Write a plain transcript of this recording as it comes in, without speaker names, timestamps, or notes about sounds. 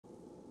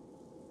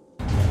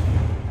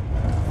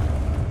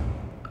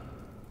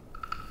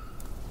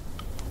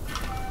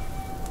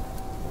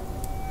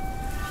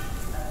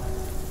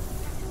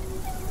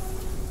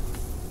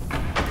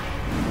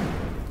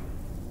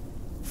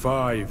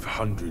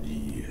500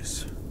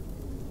 years.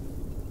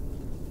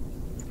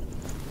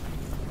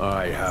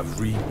 I have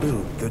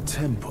rebuilt the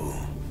temple.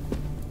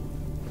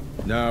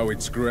 Now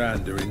it's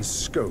grander in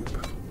scope.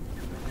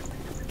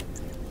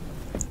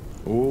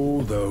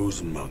 All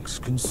those monks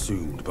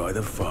consumed by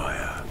the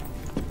fire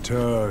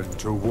turned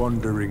to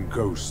wandering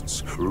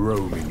ghosts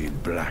roaming in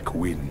Black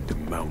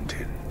Wind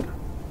Mountain.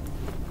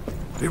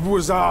 It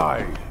was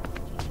I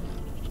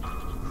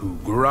who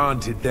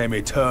granted them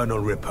eternal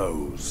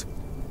repose.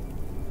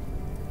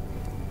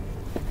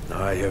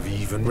 I have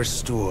even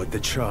restored the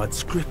charred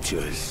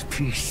scriptures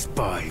piece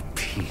by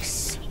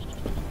piece.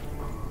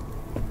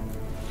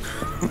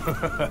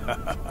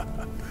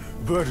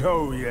 But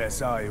oh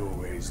yes, I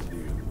always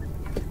knew.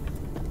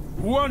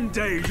 One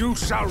day you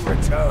shall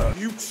return.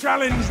 You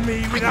challenge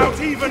me without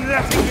even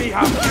letting me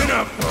have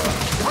dinner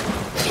first.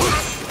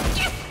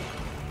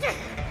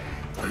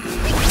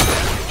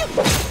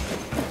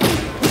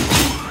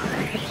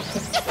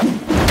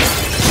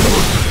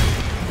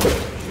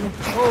 You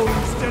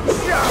posed a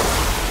shout,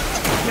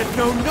 yet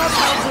know not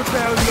how to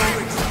bear your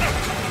respect.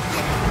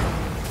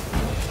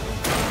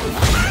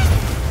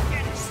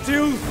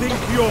 Still think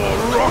you're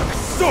rock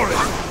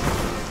solid.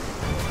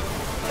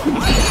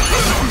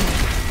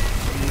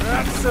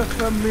 That's a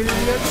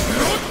familiar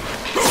truth.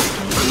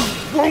 You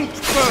won't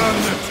burn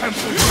the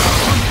temple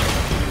down.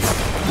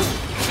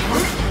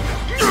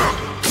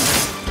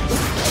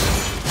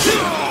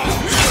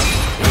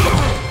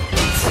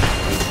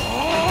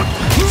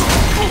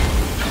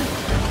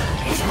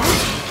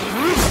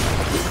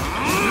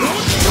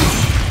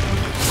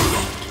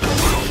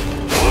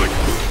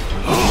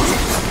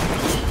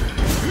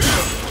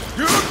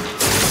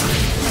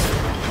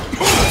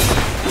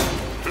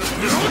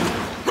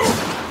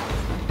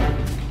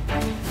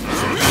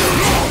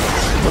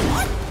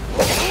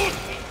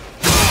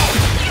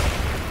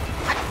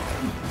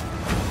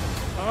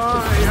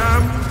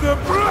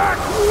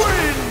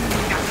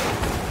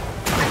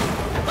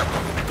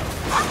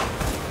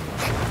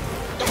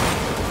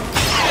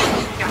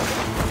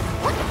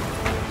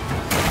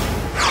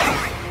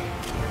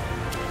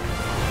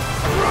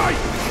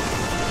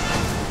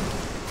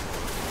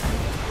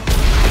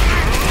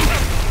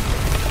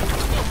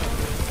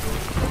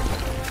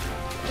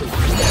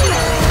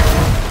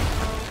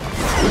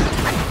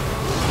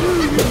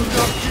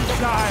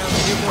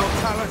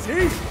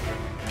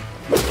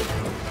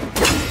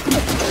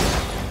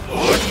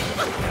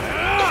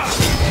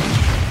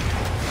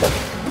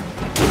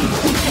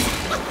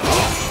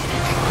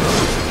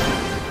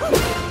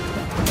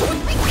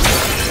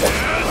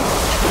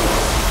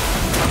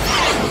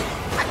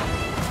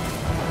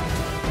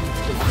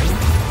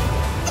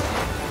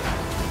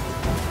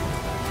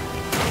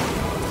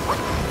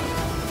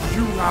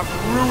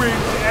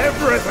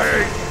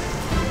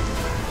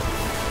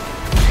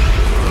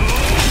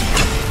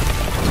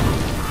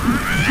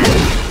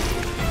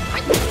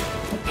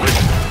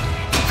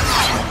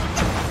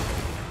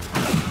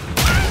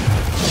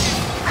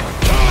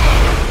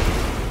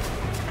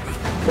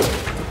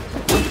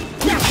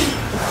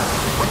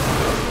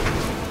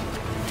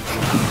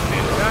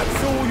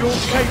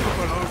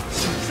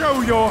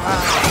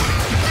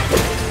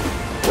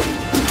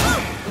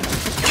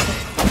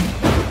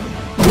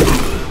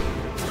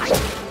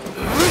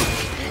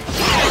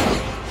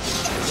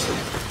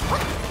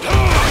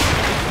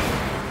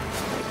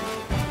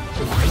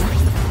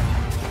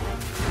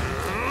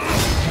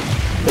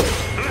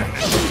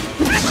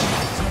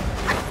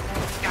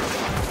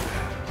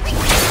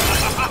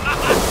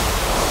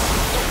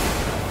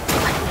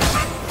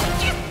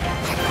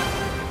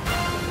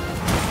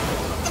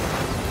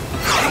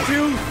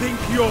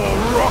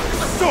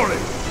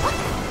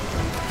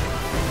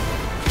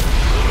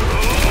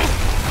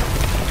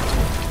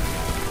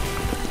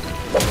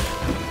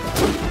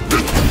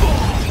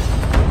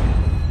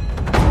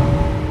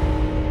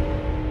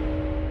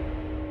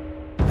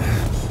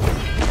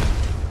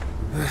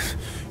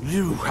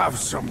 You have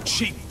some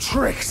cheap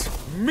tricks!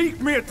 Meet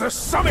me at the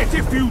summit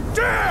if you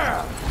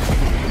dare!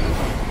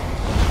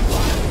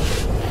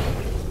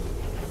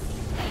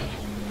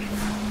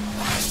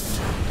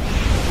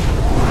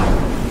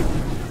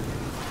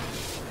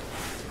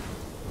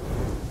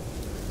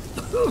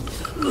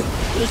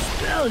 The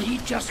spell he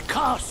just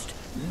cast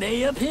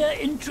may appear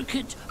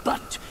intricate,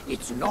 but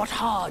it's not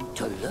hard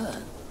to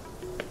learn.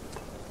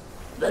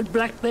 But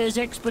Black Bear's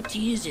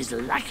expertise is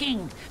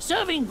lacking.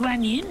 Serving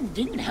Guan Yin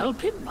didn't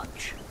help him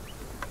much.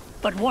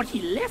 But what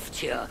he left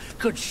here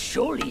could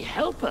surely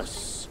help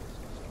us.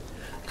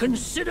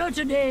 Consider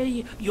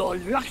today your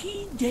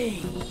lucky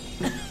day.